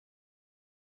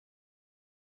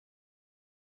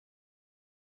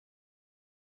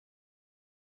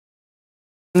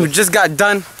We just got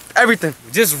done. Everything.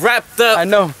 We just wrapped up. I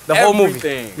know. The whole movie.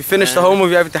 We finished the whole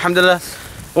movie. Everything. Alhamdulillah.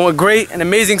 It went great. An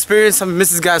amazing experience. I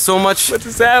miss this guy so much. What's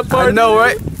the sad part? I know,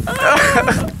 right?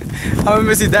 I'm gonna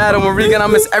miss your dad. I'm gonna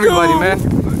miss everybody, man.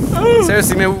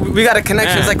 Seriously, man. We got a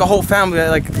connection. It's like a whole family.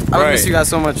 Like, I miss you guys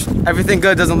so much. Everything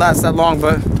good doesn't last that long,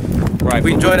 but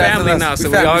we enjoy that. Family now, so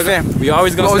we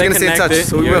always gonna stay in touch.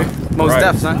 So we will. Most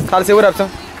def, son. Khalid, say what up, son.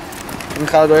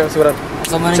 Khalid, go ahead. Say what up.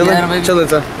 Chilling,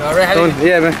 son.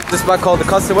 Yeah, man. This spot called the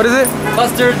Custard. What is it?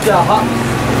 Custard hot.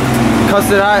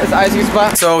 Custard hot. It's an ice cream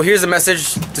spot. So here's a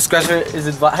message. Discretion is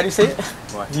advised. How do you say it?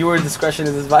 What? Viewer discretion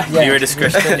is advised. Yeah. Viewer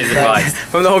discretion is advised.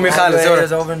 From the homie Khalid.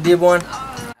 It's over in Dearborn.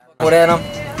 With Adam.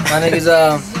 My niggas,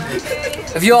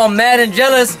 if you all mad and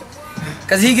jealous,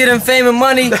 cause he getting fame and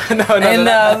money. No.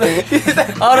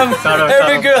 All them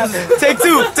every girl. Take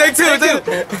two.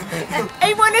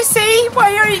 I wanna say,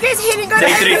 why are you guys hitting on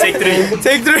Take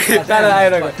three.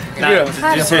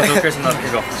 Just say no cursing. No,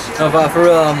 go. No, but for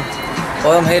real,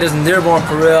 all them haters in Dearborn,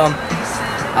 for real.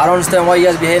 I don't understand why you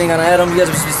guys be hating on Adam. You guys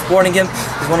are supporting him.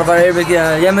 He's one of our Arabic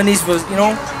Yemenis. Was, you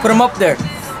know, put him up there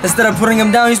instead of putting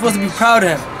him down. You're supposed to be proud of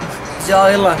him.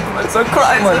 I'm so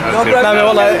crying.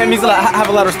 It means I have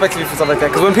a lot of respect for you for stuff like that.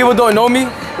 Because when people don't know me,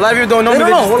 a lot of people don't know me.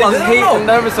 They just hate and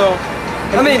whatever. So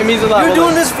I mean, it means a lot. You're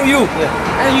doing this for you,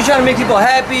 and you're trying to make people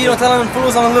happy. You know, telling them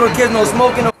fools on the little kids, no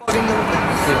smoking, no fucking,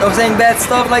 no saying bad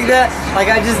stuff like that, like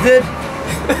I just did.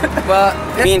 But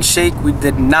me and Sheikh, we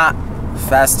did not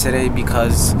fast today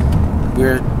because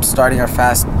we're starting our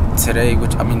fast today,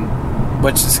 which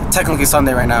is technically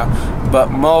Sunday right now. But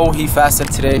Mo, he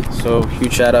fasted today, so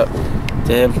huge shout out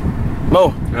to him.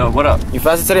 Mo, yo, what up? You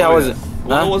fasted today? How was it?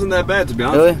 Well, it wasn't that bad, to be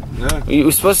honest. Really? Yeah. We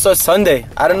were supposed to start Sunday.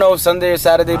 I don't know if Sunday or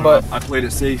Saturday, but I played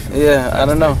it safe. Yeah, I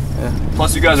don't know. Yeah.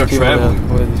 Plus, you guys are traveling.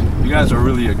 You guys are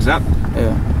really exempt.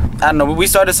 Yeah. I don't know. We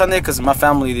started Sunday because my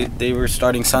family they were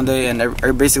starting Sunday,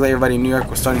 and basically everybody in New York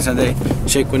was starting Sunday.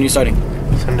 Sheikh, when are you starting?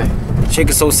 Sunday. Sheikh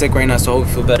is so sick right now, so I hope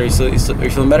you feel better. Are you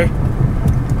feeling better?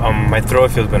 My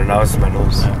throat feels better now. It's my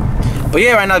nose. But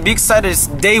yeah, right now, be excited. It's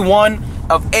day one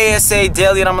of ASA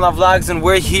Daily Ramadan Vlogs, and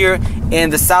we're here in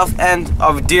the south end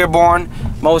of Dearborn.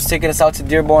 Mo's taking us out to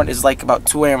Dearborn. It's like about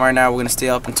 2 a.m. right now. We're gonna stay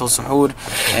up until Suhood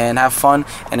and have fun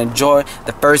and enjoy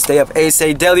the first day of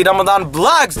ASA Daily Ramadan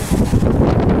Vlogs.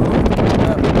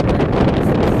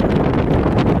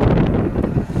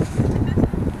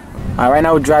 Right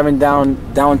now we're driving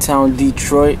downtown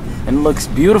Detroit, and it looks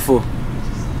beautiful.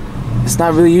 It's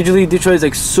not really, usually Detroit is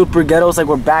like super ghetto. It's like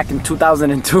we're back in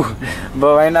 2002.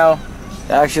 But right now,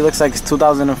 it actually looks like it's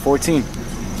 2014.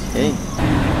 Hey.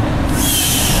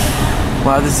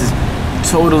 Wow, this is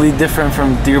totally different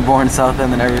from Dearborn, South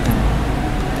End, and everything.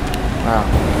 Wow,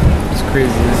 it's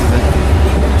crazy. This is it.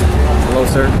 Hello,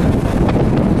 sir.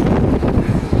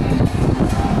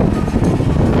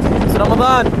 It's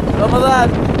Ramadan.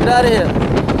 Get out of here.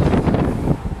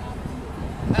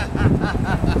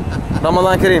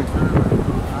 Ramadan Kareem.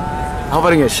 I hope I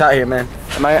didn't get shot here, man.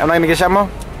 Am I gonna get shot, Mo?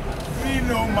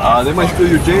 They might steal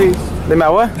your J's. They might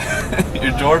what?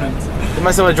 Your Jordans. They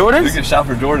might steal my Jordans? You get shot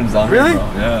for Jordans down really? Here,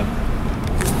 bro.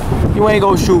 Yeah. You ain't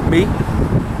gonna shoot me.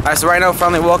 Alright, so right now,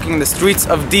 finally walking the streets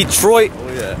of Detroit. Oh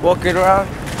yeah. Walking around.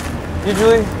 You,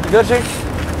 Julie? You good, Sheikh?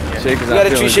 Yeah. Sheikh is you gotta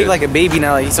treat Sheikh like a baby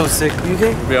now. Like, he's so sick. You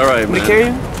okay? Be alright, man. Can we carry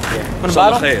you? Yeah. On the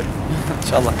bottom?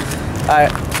 Inshallah.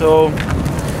 Alright, so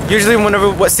usually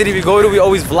what city we go to, we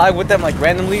always vlog with them like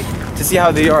randomly to see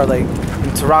how they are. Like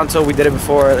in Toronto, we did it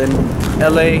before. In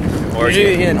LA,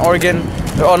 usually in Oregon,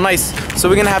 they're all nice. So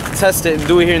we're gonna have to test it and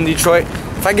do it here in Detroit.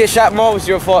 If I get shot, Mo, it's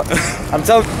your fault. I'm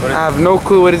telling you. I have no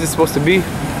clue what is it supposed to be.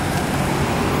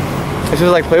 I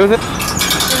should like play with it.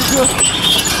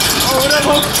 Oh,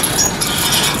 whatever.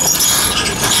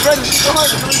 Ready, go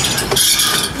hard.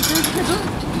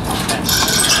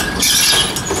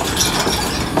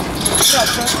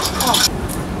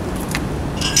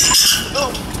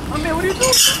 Oh, man, what are you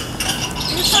doing?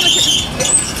 You're trying to get...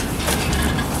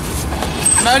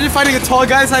 Imagine fighting a tall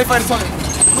guy, that's how you fight a tall guy.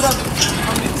 What up?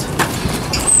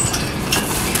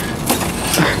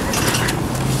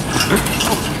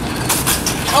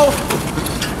 Oh!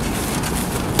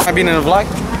 Have you been in a vlog?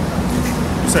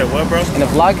 You say what, bro? In a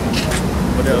vlog?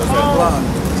 What else is that? Vlog.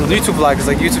 So the YouTube vlog is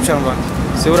like a YouTube channel vlog.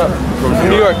 Say what up? From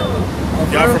New York.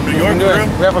 Y'all from New York, bro?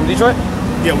 We're from Detroit?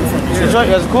 Yeah, we're from Detroit. Detroit?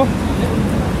 You guys are cool?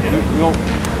 Yeah.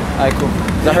 Alright, cool.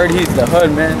 I heard he's the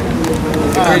hood, man.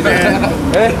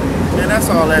 Man. Eh? Man, that's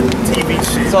all that TV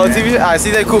shit. It's all the TV? Alright,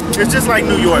 see that? Cool. It's just like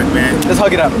New York, man. Let's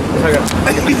hug it up.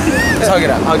 Let's hug it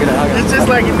up. Hug it up. It's just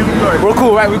like in New York. We're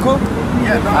cool, right? We cool?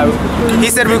 Yeah, no. He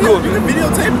said we're cool. You can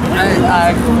videotape.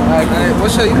 Alright, cool. Alright,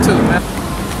 what's your YouTube, man?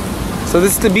 So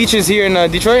this is the beaches here in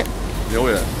Detroit. Oh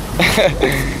yeah.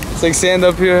 It's like sand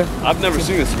up here. I've never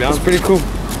seen this, to be It's honest. pretty cool.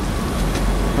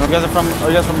 You guys are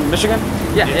you guys from Michigan?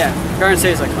 Yeah. Garden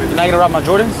State's like 20 You're not gonna rock my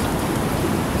Jordans?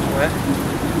 What?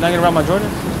 You're not gonna rock my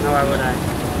Jordans? No, why would I?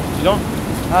 You don't?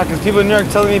 Because people in New York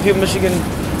telling me people in Michigan,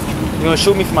 you're gonna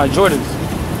shoot me for my Jordans.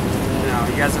 No,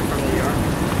 you guys are from New York?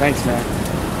 Thanks, man.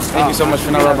 Thank you so much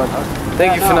for not rocking my.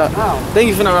 Thank you for not. Thank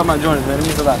you for not rocking my Jordans, man. It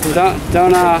means a lot.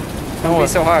 Don't be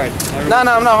so hard. No,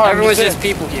 I'm not hard. Everyone's just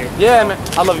people here. Yeah, man.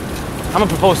 I love you. I'm gonna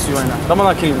propose to you right now.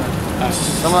 Ramadan Kareem, man.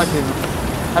 Ramadan Kareem.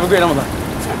 Have a great Ramadan.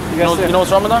 You know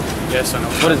what's Ramadan? Yes, I know.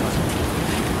 What is it?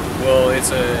 Well,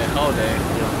 it's a holiday.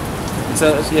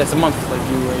 It's a month like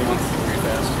you. Pretty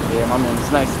fast. Yeah, my man.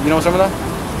 It's nice. You know what's Ramadan?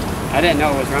 I didn't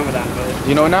know it was Ramadan, but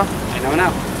You know it now? I know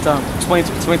now. Explain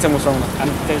to me what's Ramadan.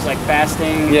 There's like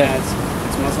fasting. Yeah.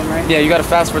 It's Muslim, right? Yeah, you gotta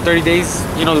fast for 30 days.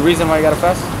 You know the reason why you gotta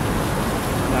fast?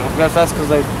 No. You gotta fast because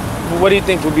like, what do you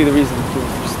think would be the reason to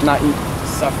just not eat?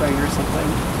 Suffering or something.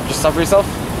 Just suffer yourself?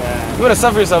 Yeah. You wanna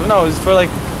suffer yourself? No, it's for like,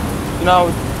 you know,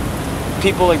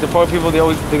 people like the poor people. They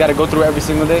gotta go through it every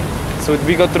single day. So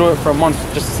we go through it for a month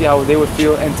just to see how they would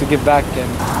feel and to give back. And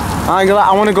I ain't gonna lie,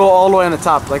 I wanna go all the way on the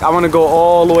top. Like I wanna go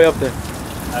all the way up there.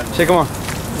 Shake, come on.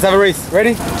 Let's have a race.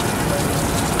 Ready?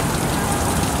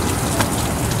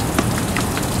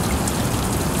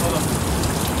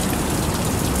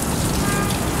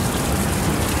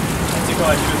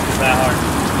 That hard.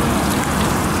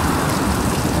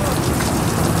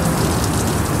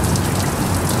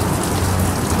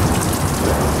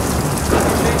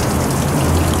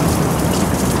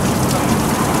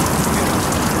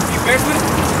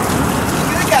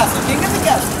 Get the gas, okay? Get the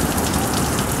gas.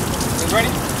 You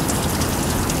ready?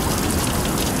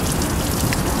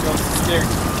 Go, scared.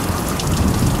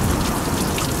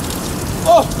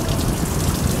 Oh!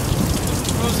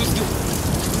 What was this do?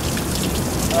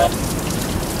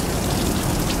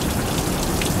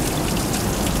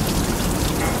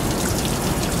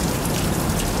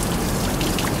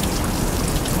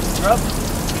 You're up.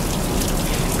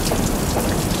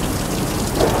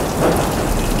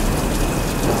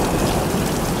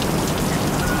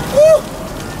 Woo!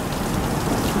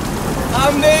 I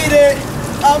made it!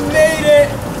 I made it!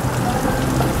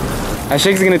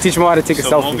 Shake's gonna teach me how to take a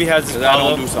selfie. Moby has this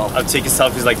problem of taking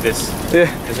selfies like this. Yeah.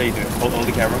 That's how you do it. Hold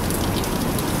the camera.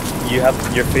 You have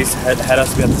your face head has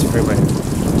to be at this frame right here.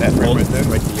 That frame right there.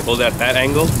 Right there. You hold it at that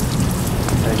angle.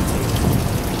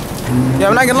 Yeah,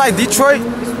 I'm not gonna lie, Detroit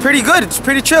is pretty good. It's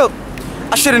pretty chill.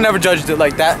 I should have never judged it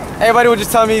like that. Everybody would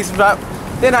just tell me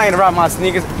they're not gonna rock my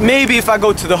sneakers. Maybe if I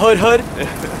go to the hood.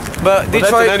 But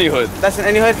Detroit. That's in any hood. That's in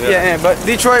any hood? Yeah. But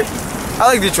Detroit, I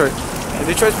like Detroit. Yeah,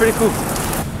 Detroit's pretty cool.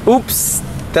 Oops.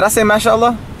 Did I say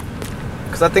mashallah?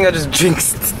 Because I think I just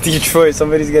jinxed Detroit.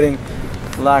 Somebody's getting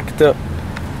locked up.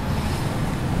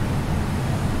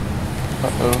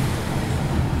 Uh-oh.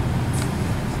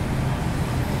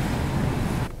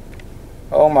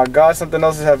 Oh my God, something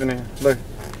else is happening. Look.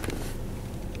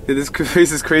 Yeah, this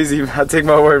face is crazy. I take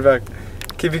my word back.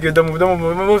 Keep it good. Don't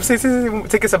move. Say.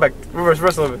 Take a step back.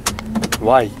 Reverse a little bit.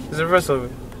 Why? Just reverse a little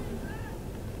bit.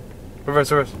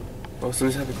 Reverse. Oh,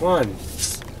 something's happening. Come on.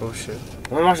 Oh shit.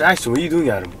 I'm watching action. What are you doing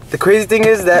at him? The crazy thing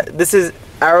is that this is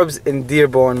Arabs in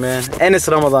Dearborn, man. And it's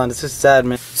Ramadan. It's just sad,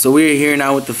 man. So we're here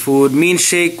now with the food. Me and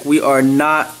Sheikh, we are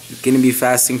not going to be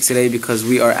fasting today because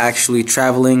we are actually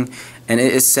traveling. And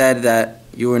it is said that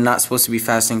you are not supposed to be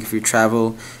fasting if you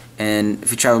travel. And if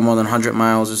you travel more than 100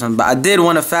 miles or something. But I did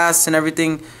want to fast and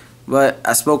everything. But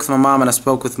I spoke with my mom and I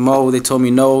spoke with Mo. They told me,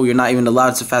 no, you're not even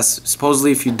allowed to fast.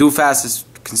 Supposedly, if you do fast, it's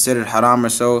considered haram or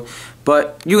so.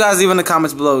 But you guys leave in the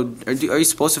comments below. Are you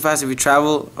supposed to fast if you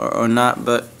travel or not?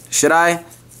 But should I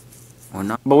or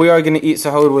not? But we are going to eat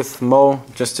sahur with Mo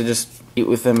just to eat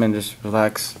with him and just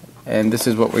relax. And this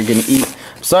is what we're going to eat.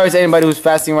 Sorry to anybody who's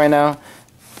fasting right now.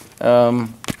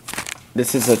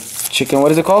 This is a chicken.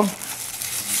 What is it called?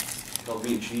 It's called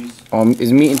meat and cheese.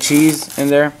 Is meat and cheese in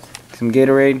there. Some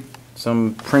Gatorade.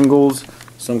 Some Pringles.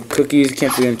 Some cookies.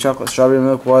 Can't forget chocolate. Strawberry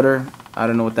milk water. I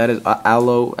don't know what that is.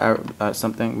 Aloe.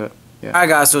 Something. But yeah. Alright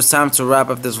guys, so it's time to wrap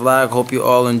up this vlog. Hope you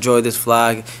all enjoyed this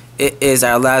vlog. It is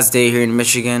our last day here in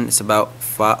Michigan. It's about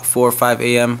 4 or 5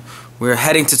 a.m. We're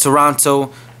heading to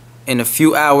Toronto in a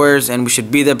few hours, and we should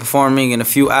be there performing in a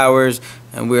few hours.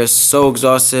 And we're so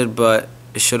exhausted, but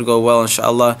it should go well,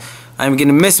 inshallah. I'm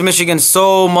gonna miss Michigan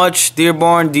so much.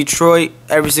 Dearborn, Detroit,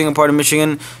 every single part of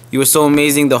Michigan. You were so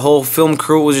amazing. The whole film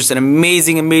crew was just an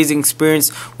amazing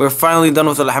experience. We're finally done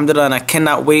with it, alhamdulillah, and I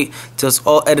cannot wait till it's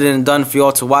all edited and done for you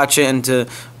all to watch it and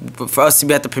for us to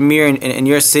be at the premiere in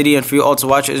your city and for you all to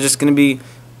watch it. It's just gonna be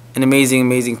an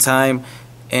amazing time.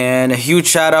 And a huge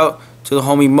shout out to the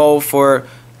homie Mo for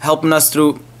helping us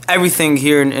through everything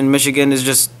here in Michigan is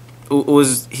just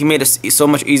he made it so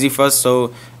much easy for us.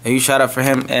 So a huge shout out for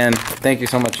him and thank you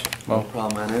so much. Well, No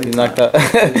problem, man. he's knocked out.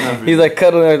 He's like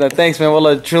cuddling everything. Thanks, man.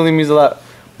 Wallah, it truly means a lot.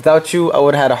 Without you, I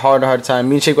would have had a hard time.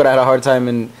 Me and Sheikh would have had a hard time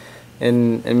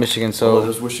in Michigan. So Well, I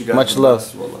just wish you guys much the love,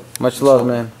 best, wallah. much love,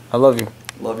 man. I love you.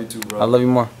 Love you too, bro. I love you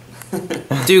more.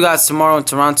 See you guys tomorrow in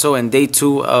Toronto and day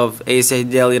 2 of ASA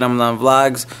Daily Ramadan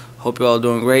Vlogs. Hope you all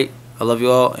doing great. I love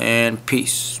you all and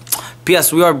peace.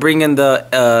 P.S. We are bringing the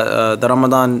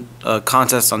Ramadan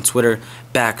contest on Twitter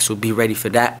back, so be ready for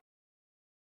that.